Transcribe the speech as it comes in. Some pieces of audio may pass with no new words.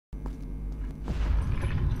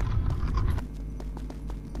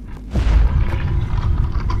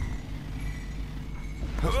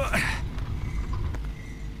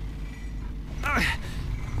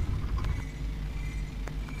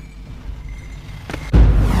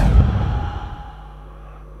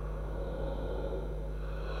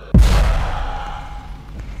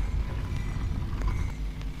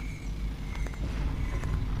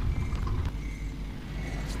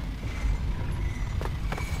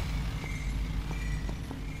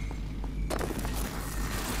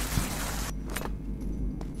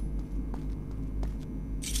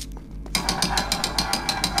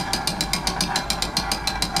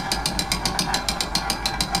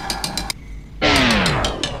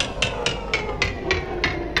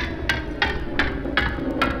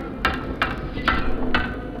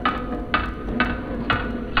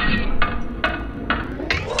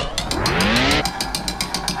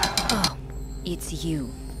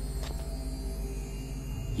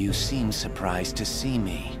You seem surprised to see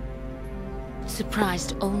me.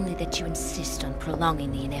 Surprised only that you insist on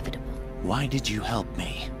prolonging the inevitable. Why did you help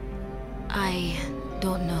me? I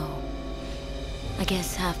don't know. I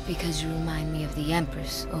guess half because you remind me of the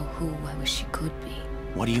Empress, or who I wish she could be.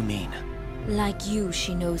 What do you mean? Like you,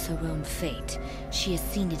 she knows her own fate. She has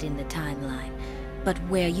seen it in the timeline. But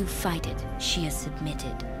where you fight it, she has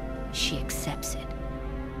submitted. She accepts it.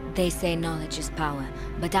 They say knowledge is power,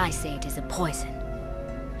 but I say it is a poison.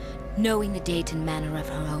 Knowing the date and manner of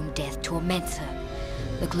her own death torments her.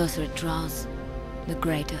 The closer it draws, the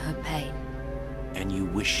greater her pain. And you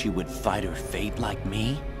wish she would fight her fate like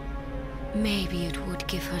me? Maybe it would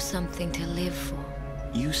give her something to live for.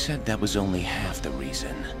 You said that was only half the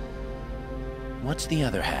reason. What's the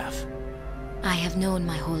other half? I have known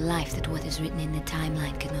my whole life that what is written in the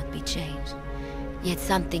timeline cannot be changed. Yet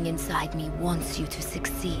something inside me wants you to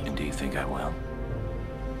succeed. And do you think I will?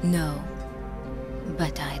 No.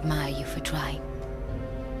 But I admire you for trying.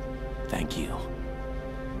 Thank you.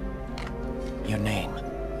 Your name?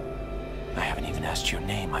 I haven't even asked your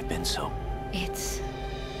name. I've been so... It's...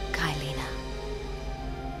 Kylina.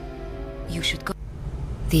 You should go.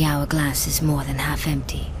 The hourglass is more than half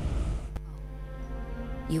empty.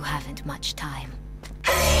 You haven't much time.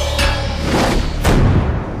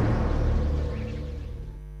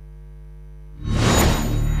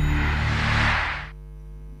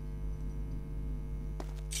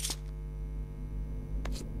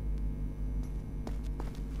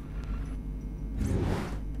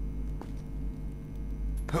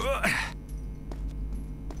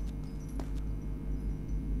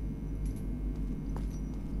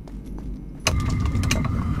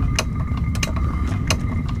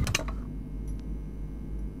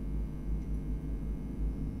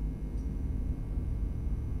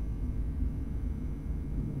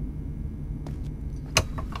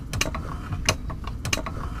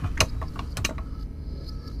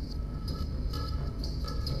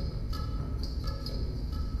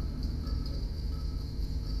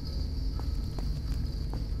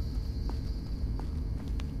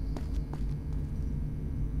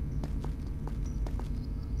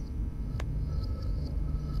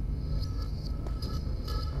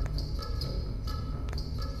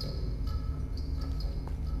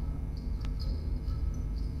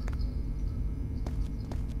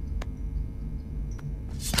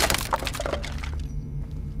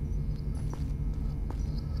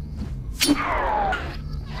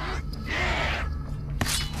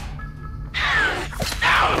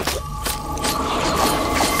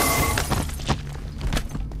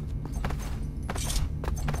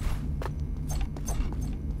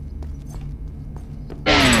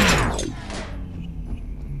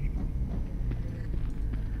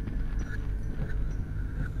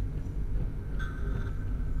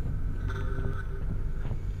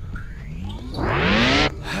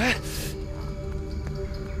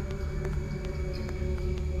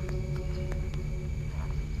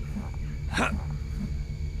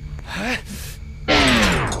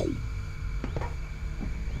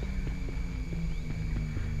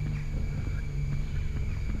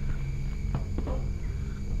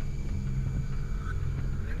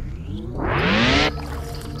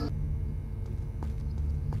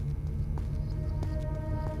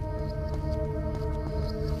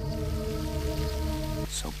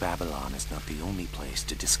 So Babylon is not the only place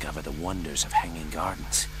to discover the wonders of Hanging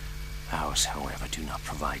Gardens. Ours, however, do not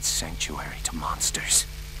provide sanctuary to monsters.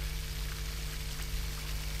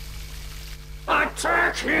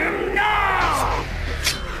 Attack him now!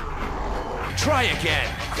 Try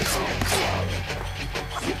again!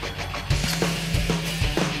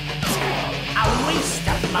 A waste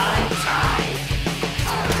of my time!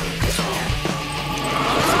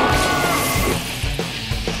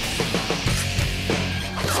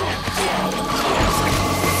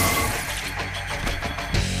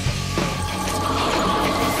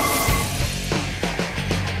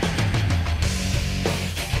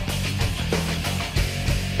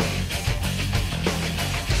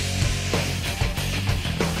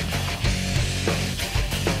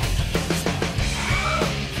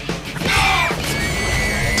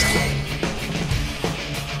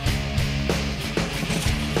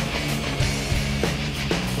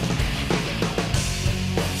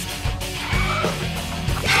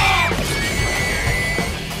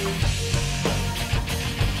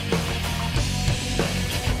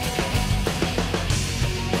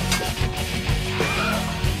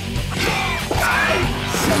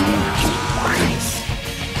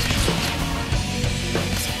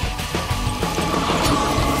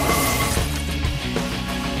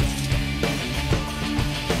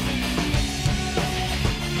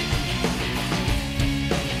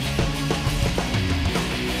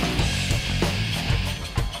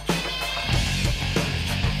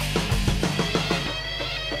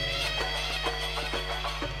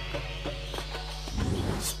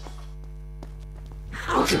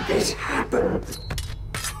 did this happen?